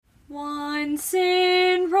Once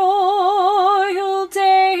in royal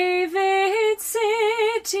David's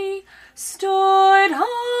city stood a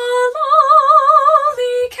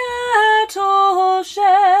lowly cattle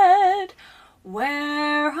shed,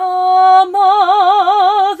 where a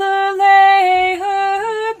mother lay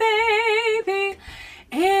her baby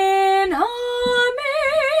in a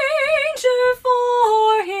manger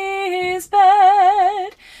for his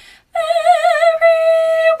bed. Mary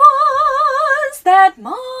was that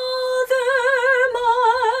mother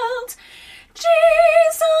mild,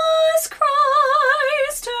 Jesus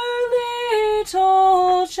Christ her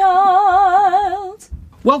little child.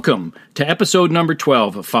 Welcome to episode number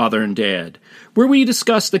 12 of Father and Dad, where we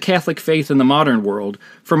discuss the Catholic faith in the modern world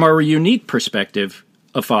from our unique perspective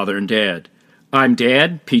of Father and Dad. I'm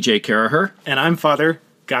Dad, PJ Caraher. And I'm Father,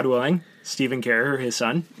 God willing, Stephen Caraher, his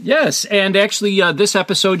son. Yes, and actually this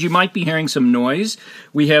episode you might be hearing some noise.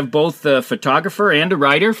 We have both a photographer and a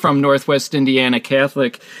writer from Northwest Indiana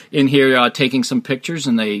Catholic in here taking some pictures,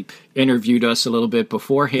 and they interviewed us a little bit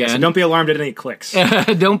beforehand. So don't be alarmed at any clicks.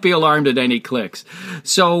 Don't be alarmed at any clicks.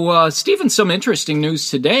 So, Stephen, some interesting news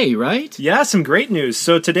today, right? Yeah, some great news.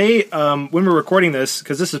 So today, when we're recording this,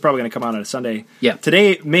 because this is probably going to come out on a Sunday. Yeah.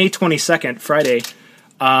 Today, May 22nd, Friday,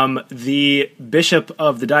 the Bishop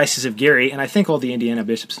of the Diocese of Gary, and I think all the Indiana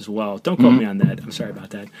bishops as well. Don't quote me on that. I'm sorry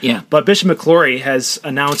about that. Yeah. But Bishop McClory has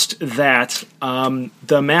announced that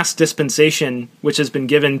the Mass dispensation, which has been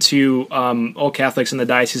given to all Catholics in the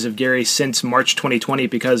Diocese of Gary since March 2020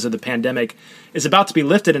 because of the pandemic, is about to be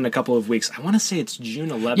lifted in a couple of weeks. I want to say it's June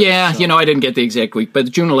 11th. Yeah, so. I didn't get the exact week,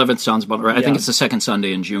 but June 11th sounds about right. I think Yeah. it's the second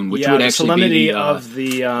Sunday in June, which Yeah, would the actually solemnity be of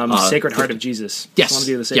the Sacred Heart of Jesus. Yes.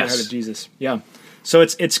 Solemnity of the Sacred Yes. Heart of Jesus. Yeah. So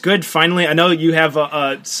it's good. Finally, I know you have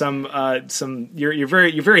some. You're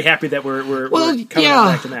very happy that we're coming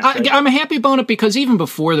back to Mass. Right? I'm happy about it because even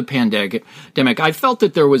before the pandemic, I felt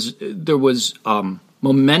that there was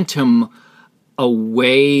momentum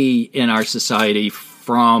away in our society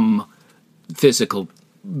from physical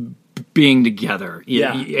being together.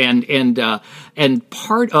 Yeah. And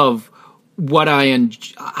part of what I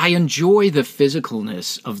enjoy the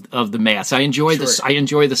physicalness of the Mass. I enjoy Sure. I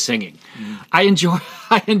enjoy the singing. I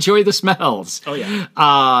enjoy the smells. Oh yeah.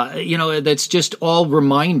 That's just all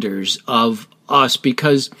reminders of us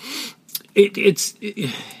because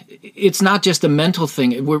it's not just a mental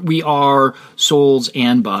thing. We are souls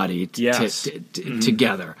and body Yes.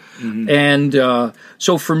 together. Mm-hmm. And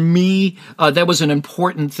so for me, that was an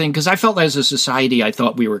important thing because I felt as a society, I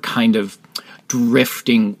thought we were kind of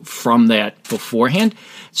drifting from that beforehand.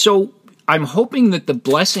 So I'm hoping that the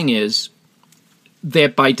blessing is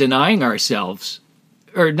that by denying ourselves,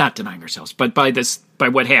 or not denying ourselves, but by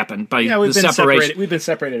what happened, by the separation. We've been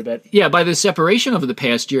separated a bit. Yeah, by the separation over the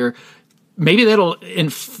past year, maybe that'll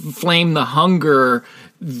inflame the hunger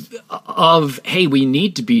of, hey, we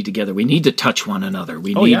need to be together. We need to touch one another.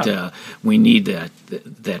 We need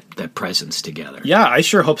that presence together. Yeah, I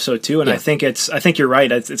sure hope so too. And Yeah. I think you're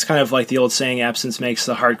right. It's kind of like the old saying, "Absence makes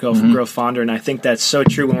the heart grow fonder." And I think that's so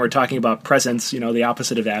true when we're talking about presence. The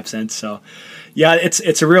opposite of absence. So, yeah,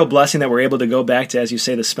 it's a real blessing that we're able to go back to, as you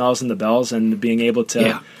say, the smells and the bells, and being able to.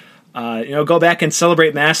 Yeah. Go back and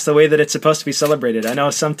celebrate Mass the way that it's supposed to be celebrated. I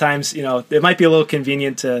know sometimes, it might be a little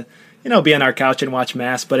convenient to, be on our couch and watch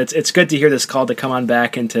Mass, but it's good to hear this call to come on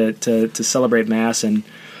back and to celebrate Mass and,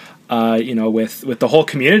 with the whole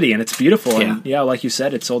community, and it's beautiful. Yeah. And yeah, like you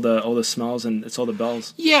said, it's all the smells and it's all the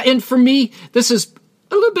bells. Yeah, and for me, this is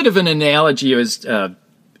a little bit of an analogy.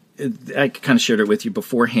 I kind of shared it with you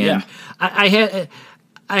beforehand. Yeah.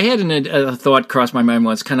 I had a thought cross my mind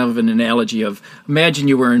once, kind of an analogy of, imagine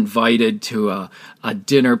you were invited to a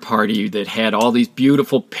dinner party that had all these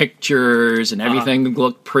beautiful pictures and everything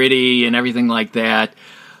looked pretty and everything like that.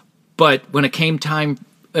 But when it came time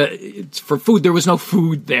for food, there was no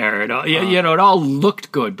food there. It all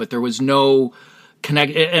looked good, but there was no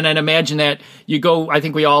connect. And then imagine that you go, I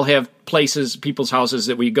think we all have people's houses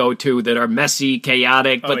that we go to that are messy,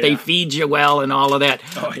 chaotic, but they feed you well and all of that.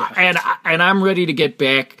 Oh, yeah. And I'm ready to get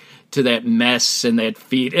back to that mess and that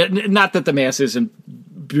feed. Not that the Mass isn't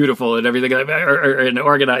beautiful and everything, and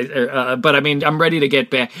organized. But I mean, I'm ready to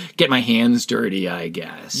get my hands dirty, I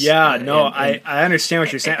guess. Yeah, no, I understand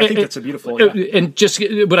what you're saying. I think that's a beautiful. Yeah. And just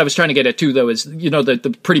what I was trying to get at too, though, is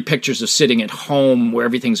the pretty pictures of sitting at home where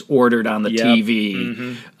everything's ordered on the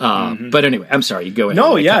TV. But anyway, I'm sorry. You go ahead.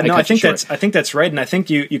 No, I think that's right, and I think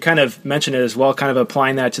you kind of mentioned it as well, kind of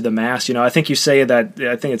applying that to the Mass. I think you say that.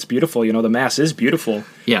 I think it's beautiful. The Mass is beautiful.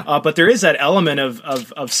 Yeah. But there is that element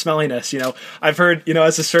of smelliness. I've heard.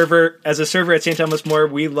 As a server at St. Thomas More,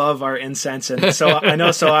 we love our incense, and so I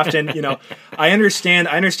know so often, I understand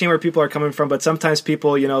where people are coming from, but sometimes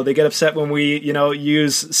people, they get upset when we,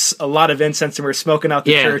 use a lot of incense and we're smoking out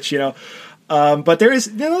the church, but there is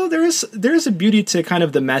a beauty to kind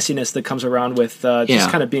of the messiness that comes around with just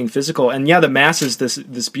kind of being physical, and the Mass is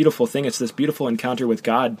this beautiful thing. It's this beautiful encounter with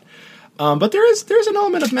God, but there's an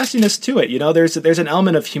element of messiness to it. There's an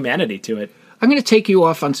element of humanity to it. I'm going to take you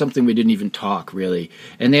off on something we didn't even talk, really,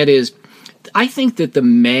 and that is, I think that the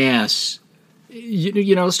Mass,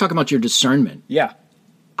 let's talk about your discernment. Yeah.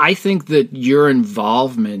 I think that your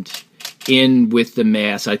involvement with the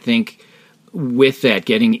Mass, I think with that,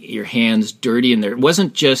 getting your hands dirty in there, it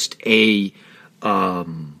wasn't just a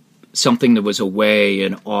something that was away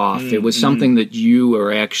and off. It was something that you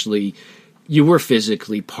were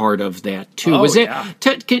physically part of that too. Was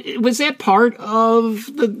that part of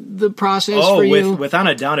the process for you? Without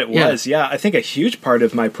a doubt it was. Yeah, I think a huge part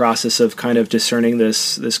of my process of kind of discerning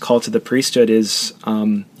this call to the priesthood is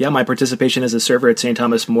my participation as a server at St.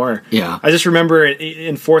 Thomas More. Yeah. I just remember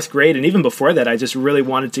in fourth grade, and even before that, I just really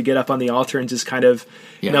wanted to get up on the altar and just kind of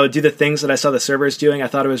do the things that I saw the servers doing. I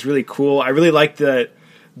thought it was really cool. I really liked the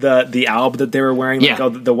alb that they were wearing,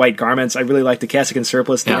 like the white garments. I really liked the cassock and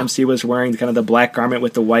surplice the MC was wearing, kind of the black garment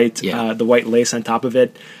with the white lace on top of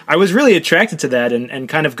it. I was really attracted to that, and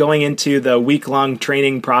kind of going into the week-long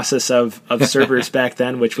training process of servers back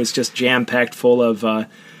then, which was just jam-packed full of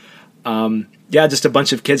just a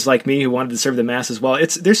bunch of kids like me who wanted to serve the Mass as well.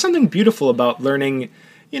 There's something beautiful about learning,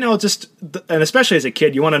 and especially as a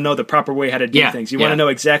kid, you want to know the proper way how to do things. You want to know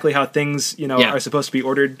exactly how things, are supposed to be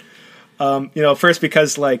ordered. First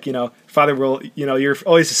because Father will, you're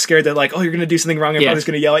always scared that you're going to do something wrong and Father's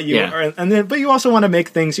going to yell at you. But you also want to make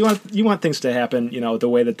things, you want things to happen, the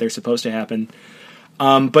way that they're supposed to happen.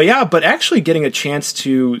 But actually getting a chance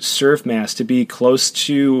to serve Mass, to be close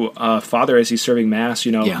to Father as he's serving Mass,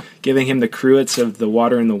 giving him the cruets of the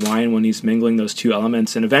water and the wine when he's mingling those two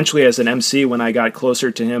elements. And eventually as an MC, when I got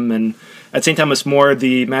closer to him, and at St. Thomas More,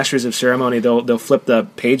 the Masters of Ceremony, they'll flip the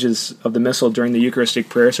pages of the Missal during the Eucharistic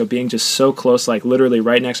prayer. So being just so close, literally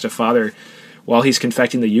right next to Father while he's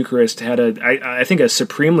confecting the Eucharist had I think a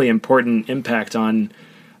supremely important impact on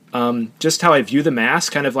just how I view the Mass,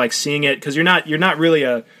 kind of seeing it, because you're not really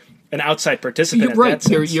an outside participant. You're right.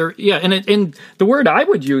 And the word I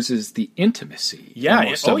would use is the intimacy.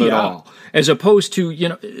 Of it all, as opposed to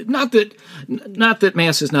not that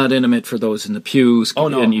Mass is not intimate for those in the pews. Oh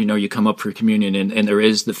no. And you come up for communion, and there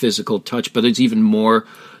is the physical touch, but it's even more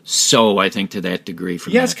so, I think, to that degree.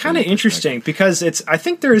 It's kind of interesting because I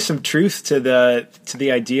think there is some truth to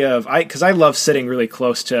the idea of because I love sitting really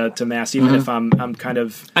close to Mass, even if I'm kind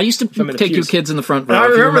of. I used to take you kids in the front row. I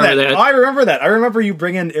remember that. Oh, I remember that. I remember you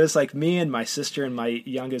bringing. It was me and my sister and my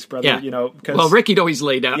youngest brother. Well, Ricky'd always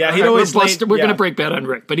lay down. Yeah, he'd always lay. We're going to break that on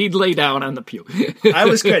Rick, but he'd lay down on the pew. I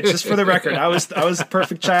was good, just for the record. I was a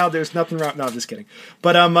perfect child. There's nothing wrong. No, I'm just kidding.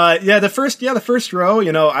 But the first row.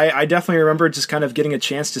 I definitely remember just kind of getting a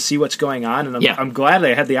chance to see what's going on, and I'm glad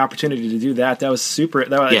I had the opportunity to do that. That was super.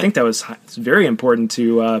 I think that was very important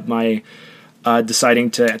to my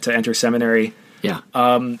deciding to enter seminary. Yeah.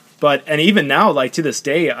 And even now, to this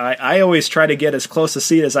day, I always try to get as close a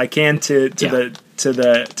seat as I can to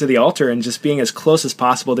the altar, and just being as close as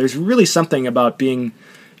possible. There's really something about being,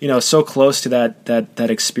 so close to that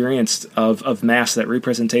experience of Mass, that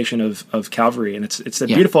representation of Calvary, and it's a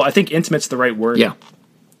beautiful. I think intimate's the right word. Yeah.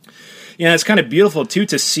 It's kind of beautiful too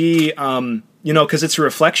to see, because it's a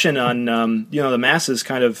reflection on, the Mass is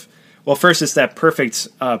kind of. Well, first, it's that perfect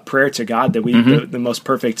prayer to God that we, the most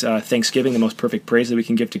perfect thanksgiving, the most perfect praise that we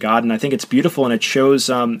can give to God, and I think it's beautiful, and it shows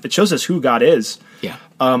us who God is. Yeah.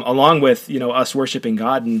 Along with us worshiping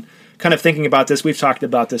God, and kind of thinking about this, we've talked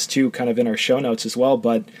about this too, kind of in our show notes as well.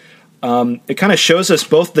 But it kind of shows us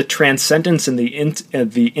both the transcendence and the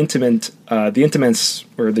intimacy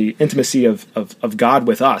or the intimacy of God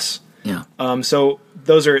with us. Yeah. So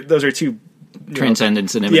those are two.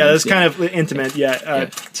 Transcendence and intimacy. Yeah, that's kind of intimate.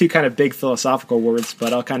 Two kind of big philosophical words,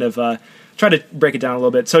 but I'll kind of try to break it down a little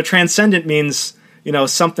bit. So transcendent means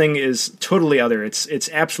something is totally other. It's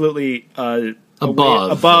absolutely above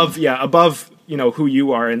who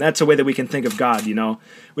you are, and that's a way that we can think of God.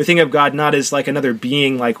 We think of God not as another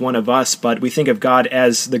being like one of us, but we think of God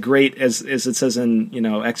as the great, as it says in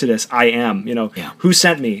Exodus, I am. Who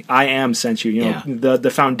sent me? I am sent you. The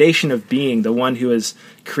foundation of being, the one who has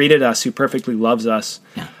created us, who perfectly loves us.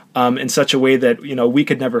 In such a way that we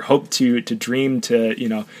could never hope to dream to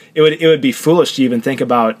it would be foolish to even think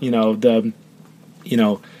about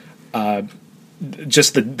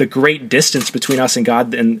just the great distance between us and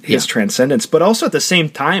God and His transcendence. But also at the same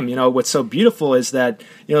time, what's so beautiful is that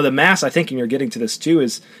the Mass. I think, and you're getting to this too,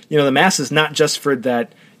 is the Mass is not just for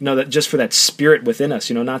that. That just for that spirit within us,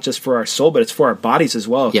 not just for our soul, but it's for our bodies as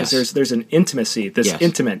well. Because there's an intimacy, this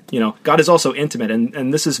intimate. God is also intimate,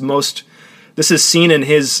 and this is seen in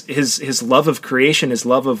his love of creation, his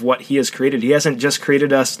love of what He has created. He hasn't just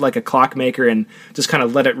created us like a clockmaker and just kind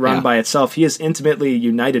of let it run by itself. He is intimately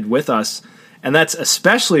united with us, and that's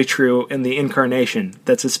especially true in the incarnation.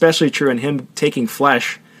 That's especially true in Him taking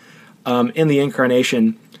flesh in the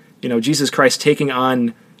incarnation. Jesus Christ taking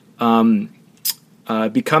on.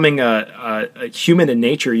 Becoming a human in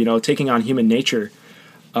nature, taking on human nature.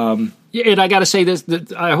 And I got to say this,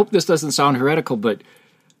 I hope this doesn't sound heretical, but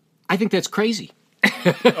I think that's crazy.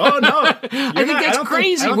 Oh, no. I think that's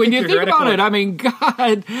crazy when you think about it. I mean,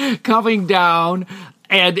 God coming down,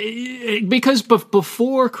 and because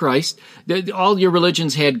before Christ, all your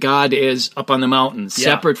religions had God as up on the mountains,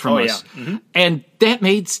 separate from us. Yeah. Mm-hmm. And that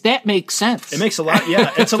makes sense. It makes a lot,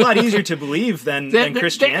 it's a lot easier to believe than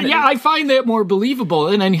Christianity. I find that more believable.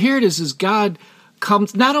 And then here it is God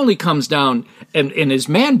not only comes down and is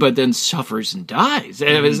man, but then suffers and dies.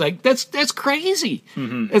 And it was like, that's crazy.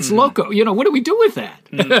 Mm-hmm. It's loco. What do we do with that?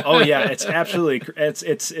 Mm-hmm. Oh yeah, it's absolutely, it's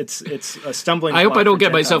a stumbling block. I hope I don't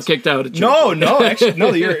get myself kicked out of church. No, actually,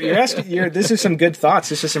 no, you're asking, this is some good thoughts.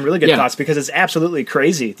 This is some really good thoughts, because it's absolutely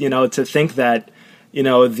crazy, to think that,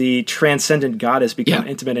 the transcendent God has become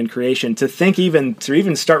intimate in creation. To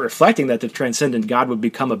even start reflecting that the transcendent God would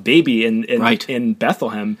become a baby in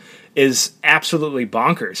Bethlehem is absolutely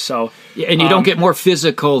bonkers. So, and you don't get more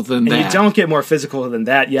physical than that. You don't get more physical than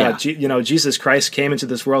that. Yeah. Jesus Christ came into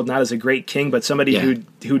this world not as a great king, but somebody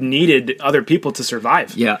who needed other people to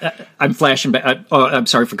survive. Yeah, I'm flashing back. I'm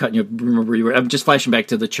sorry for cutting you. Remember, I'm just flashing back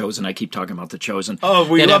to The Chosen. I keep talking about The Chosen. Oh,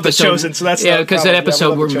 we love The Chosen. So that's because that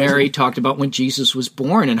episode where Mary talked about when Jesus was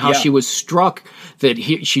born and how she was struck that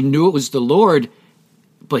she knew it was the Lord,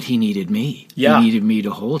 but He needed me. Yeah. He needed me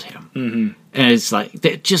to hold Him. Mm-hmm. And it's like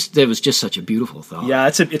that was just such a beautiful thought. Yeah,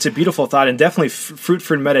 it's a beautiful thought, and definitely fruit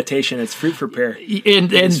for meditation. It's fruit for prayer,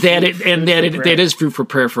 that is fruit for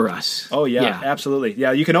prayer for us. Oh yeah, absolutely.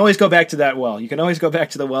 Yeah, you can always go back to that well. You can always go back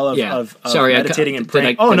to the well of meditating and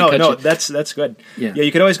praying. That's good. Yeah,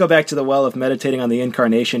 you can always go back to the well of meditating on the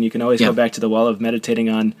incarnation. You can always go back to the well of meditating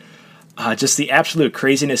on just the absolute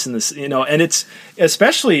craziness in this, and it's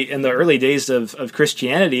especially in the early days of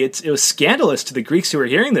Christianity. It was scandalous to the Greeks who were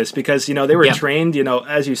hearing this, because they were trained,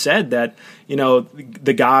 as you said, that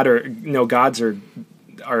the God or gods are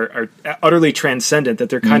utterly transcendent, that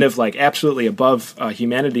they're kind of like absolutely above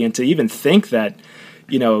humanity, and to even think that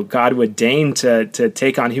God would deign to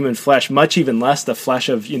take on human flesh, much even less the flesh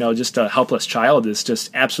of just a helpless child, is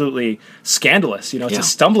just absolutely scandalous. It's a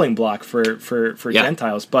stumbling block for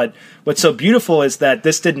Gentiles. But what's so beautiful is that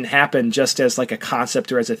this didn't happen just as like a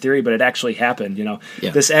concept or as a theory, but it actually happened.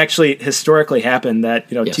 This actually historically happened. That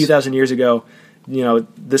 2,000 years ago,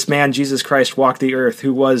 this man Jesus Christ walked the earth,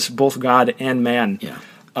 who was both God and man.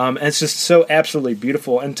 And it's just so absolutely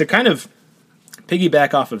beautiful. And to kind of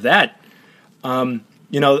piggyback off of that. I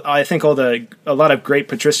think a lot of great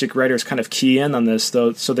patristic writers kind of key in on this,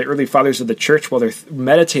 though. So the early fathers of the church, while they're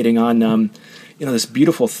meditating on, this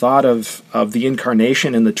beautiful thought of the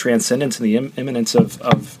incarnation and the transcendence and the immanence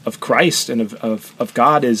of Christ and of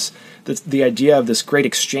God, is the idea of this great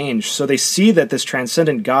exchange. So they see that this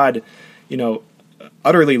transcendent God,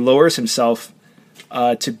 utterly lowers himself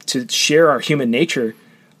to share our human nature,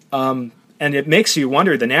 and it makes you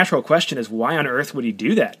wonder. The natural question is, why on earth would He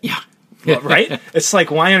do that? Yeah. Well, right? It's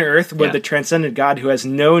like, why on earth would the transcendent God, who has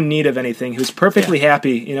no need of anything, who's perfectly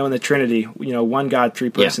happy, in the Trinity, one God,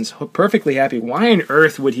 three persons, perfectly happy, why on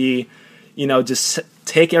earth would He, just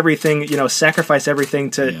take everything, sacrifice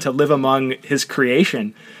everything to live among His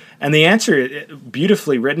creation? And the answer,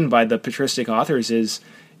 beautifully written by the patristic authors, is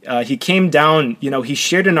He came down, He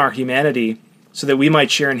shared in our humanity so that we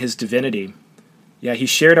might share in His divinity. Yeah, He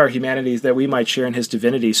shared our humanity that we might share in His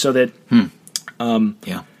divinity, so that...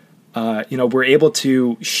 we're able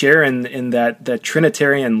to share in that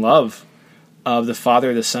Trinitarian love of the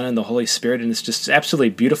Father, the Son, and the Holy Spirit, and it's just absolutely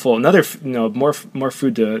beautiful. Another, more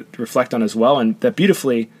food to reflect on as well, and that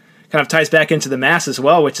beautifully kind of ties back into the Mass as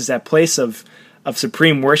well, which is that place of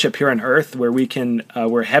supreme worship here on earth, where we can,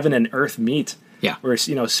 where heaven and earth meet. Yeah, where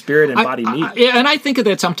spirit and body meet. And I think of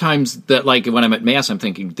that sometimes. That like when I'm at Mass, I'm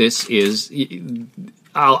thinking this is.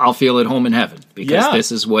 I'll feel at home in heaven, because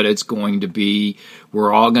this is what it's going to be.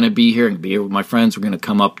 We're all going to be here and be here with my friends. We're going to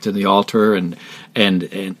come up to the altar and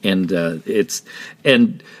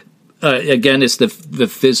again, it's the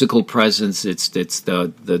physical presence. It's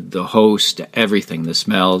the host, everything, the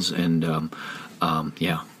smells, and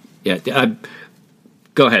yeah.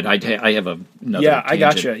 Go ahead. I have another. Yeah, I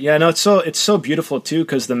got tangent. you. Yeah, no, it's so beautiful too,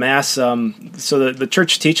 because the Mass. So the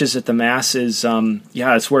church teaches that the Mass is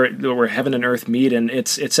it's where heaven and earth meet, and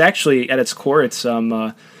it's actually at its core it's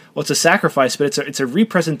it's a sacrifice, but it's a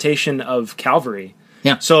representation of Calvary.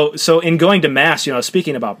 Yeah. So in going to Mass,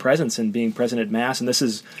 speaking about presence and being present at Mass, and this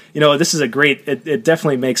is a great. It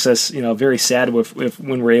definitely makes us very sad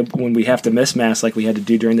when we have to miss Mass like we had to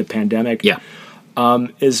do during the pandemic. Yeah.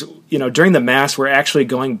 Is during the Mass we're actually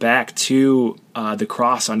going back to the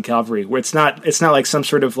cross on Calvary, where it's not like some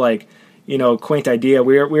sort of like quaint idea.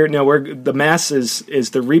 The Mass is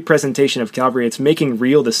the representation of Calvary. It's making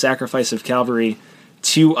real the sacrifice of Calvary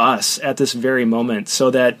to us at this very moment, so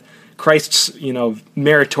that Christ's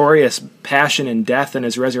meritorious passion and death and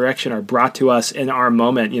his resurrection are brought to us in our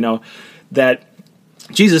moment. That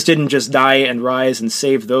Jesus didn't just die and rise and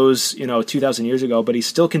save those 2,000 years ago, but he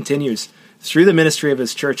still continues through the ministry of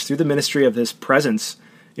his church, through the ministry of his presence,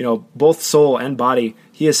 both soul and body.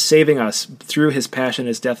 He is saving us through his passion,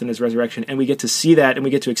 his death, and his resurrection, and we get to see that and we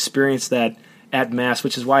get to experience that at Mass,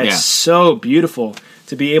 which is why it's so beautiful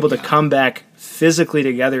to be able to come back physically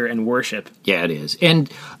together and worship. Yeah, it is. And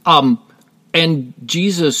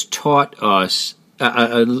Jesus taught us,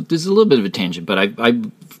 there's a little bit of a tangent, but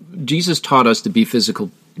Jesus taught us to be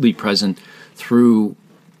physically present through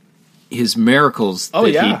his miracles that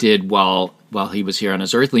he did while he was here on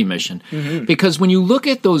his earthly mission. Mm-hmm. Because when you look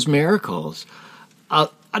at those miracles,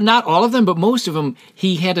 not all of them, but most of them,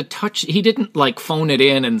 he had a touch. He didn't like phone it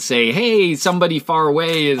in and say, "Hey, somebody far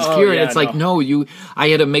away is cured." It's like, no, I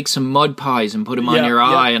had to make some mud pies and put them on your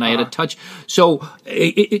eye, and I had to touch. So,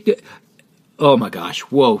 oh my gosh,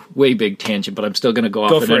 whoa, way big tangent, but I'm still going to go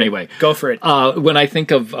off it anyway. Go for it. When I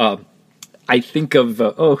think of, oh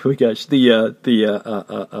my gosh, the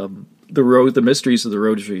mysteries of the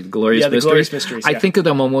Rosary, the glorious mysteries. Glorious mysteries. I think of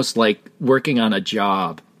them almost like working on a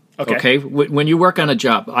job. Okay. When you work on a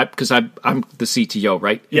job, because I'm the CTO,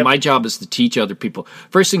 right? Yep. My job is to teach other people.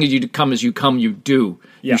 First thing is you do.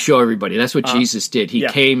 You show everybody. That's what Jesus did. He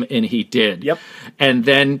came and he did. Yep. And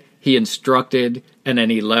then he instructed, and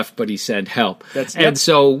then he left, but he said help.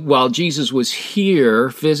 So while Jesus was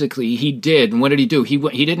here physically, he did. And what did he do? He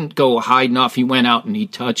didn't go hiding off. He went out and he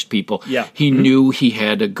touched people. Yeah. He knew he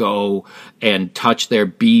had to go and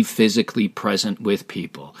be physically present with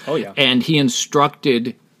people. Oh, yeah. And he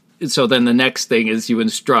instructed. So then the next thing is you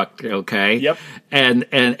instruct, okay? Yep. And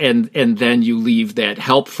then you leave that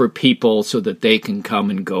help for people so that they can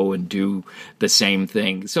come and go and do the same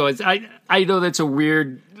thing. So I know that's a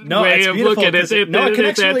weird way of looking at it. No, it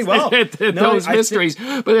connects really well. Those mysteries,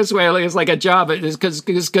 but this way it's like a job. It's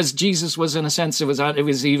because Jesus was, in a sense, he was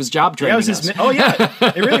job training us.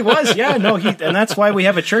 It really was. Yeah, no, and that's why we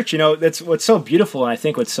have a church. That's what's so beautiful, and I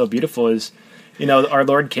think what's so beautiful is, our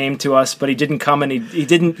Lord came to us, but he didn't come and he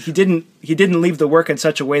didn't leave the work in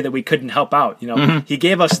such a way that we couldn't help out. He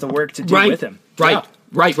gave us the work to do with him. Right. Yeah.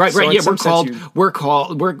 Right. So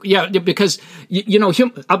Yeah, because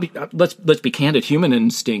let's be candid. Human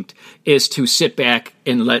instinct is to sit back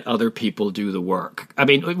and let other people do the work. I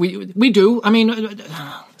mean, we do. I mean,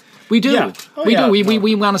 we do. Yeah.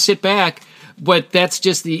 We want to sit back. But that's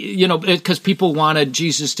just because people wanted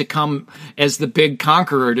Jesus to come as the big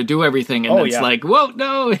conqueror to do everything. And it's like, whoa,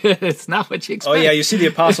 no, it's not what you expect. Oh, yeah, you see the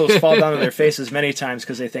apostles fall down on their faces many times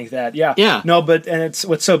because they think that. Yeah. Yeah. No, it's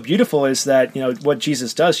what's so beautiful is that, what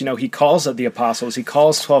Jesus does, he calls the apostles, he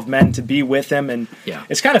calls 12 men to be with him. And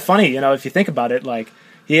it's kind of funny, if you think about it, like,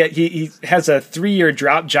 He has a 3-year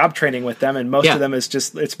job training with them, and most of them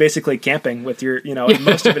it's basically camping with your, and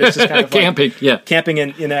most of it is just kind of camping, camping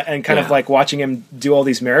and kind of like watching him do all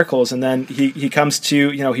these miracles, and then he comes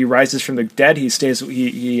to, he rises from the dead. He stays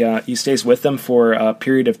with them for a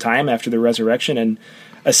period of time after the resurrection and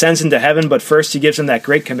ascends into heaven. But first, he gives them that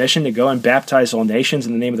great commission to go and baptize all nations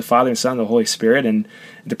in the name of the Father and Son and the Holy Spirit, and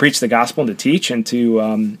to preach the gospel and to teach and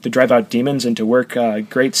to drive out demons and to work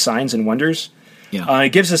great signs and wonders. Yeah. It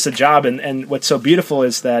gives us a job, and what's so beautiful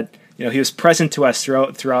is that he was present to us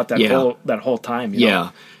throughout that whole time.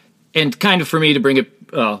 Yeah, and kind of for me to bring it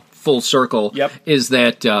full circle is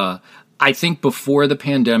that I think before the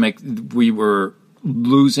pandemic we were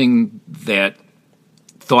losing that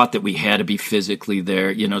thought that we had to be physically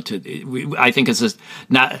there. I think as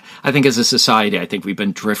a society, I think we've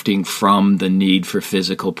been drifting from the need for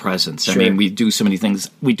physical presence. Sure. I mean, we do so many things.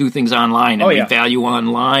 We do things online, and we value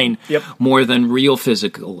online more than real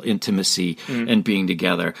physical intimacy and being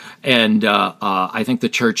together. And the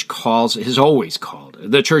church has always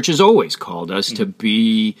called us to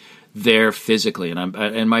be there physically.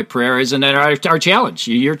 And my prayer is, and our challenge,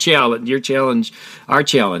 our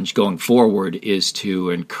challenge going forward is to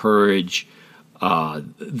encourage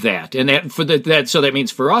that. And so that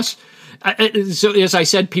means for us. So as I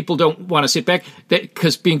said, people don't want to sit back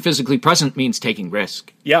because being physically present means taking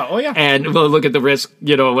risk. Yeah. Oh yeah. And well, look at the risk.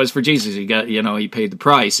 It was for Jesus. He got. He paid the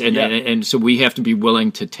price, and so we have to be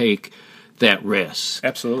willing to take that risk.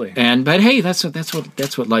 Absolutely. But hey, that's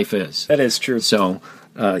what life is. That is true. So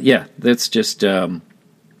that's just that's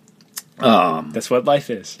what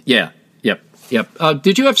life is. Yeah. Yep.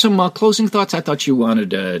 Did you have some closing thoughts? I thought you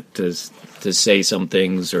wanted to say some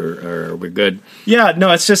things, or we're good. Yeah,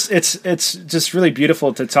 no, it's just really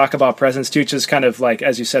beautiful to talk about presence too. Just kind of like,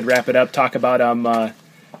 as you said, wrap it up. Talk about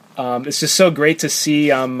it's just so great to see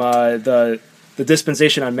the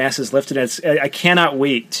dispensation on masses lifted. I cannot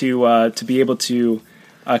wait to be able to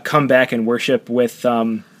come back and worship with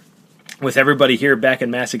everybody here back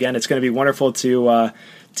in mass again. It's going to be wonderful to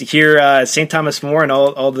hear St. Thomas More and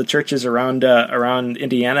all the churches around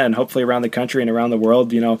Indiana and hopefully around the country and around the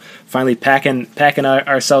world, finally packing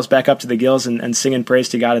ourselves back up to the gills and singing praise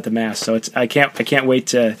to God at the Mass. So I can't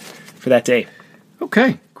wait for that day.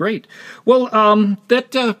 Okay, great. Well,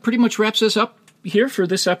 that pretty much wraps us up here for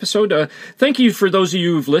this episode. Thank you for those of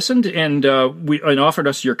you who've listened and offered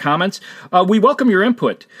us your comments. We welcome your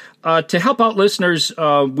input. To help out listeners,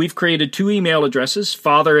 we've created 2 email addresses,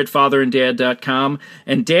 father@fatheranddad.com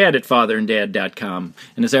and dad@fatheranddad.com.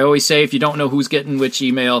 And as I always say, if you don't know who's getting which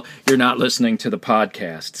email, you're not listening to the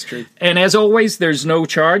podcast. It's true. And as always, there's no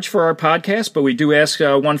charge for our podcast, but we do ask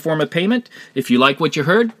one form of payment. If you like what you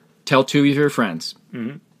heard, tell 2 of your friends.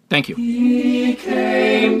 Mm-hmm. Thank you. He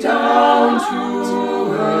came down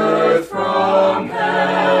to earth from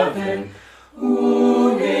heaven,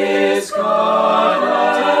 who is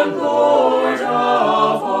God and Lord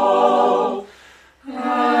of all,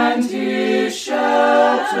 and his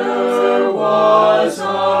shelter was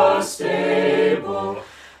a stable,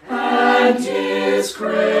 and his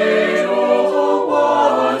cradle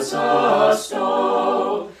was a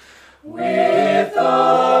stall, with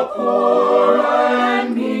the poor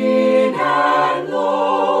and mean and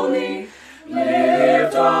lowly,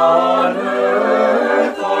 lived on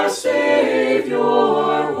earth our Savior.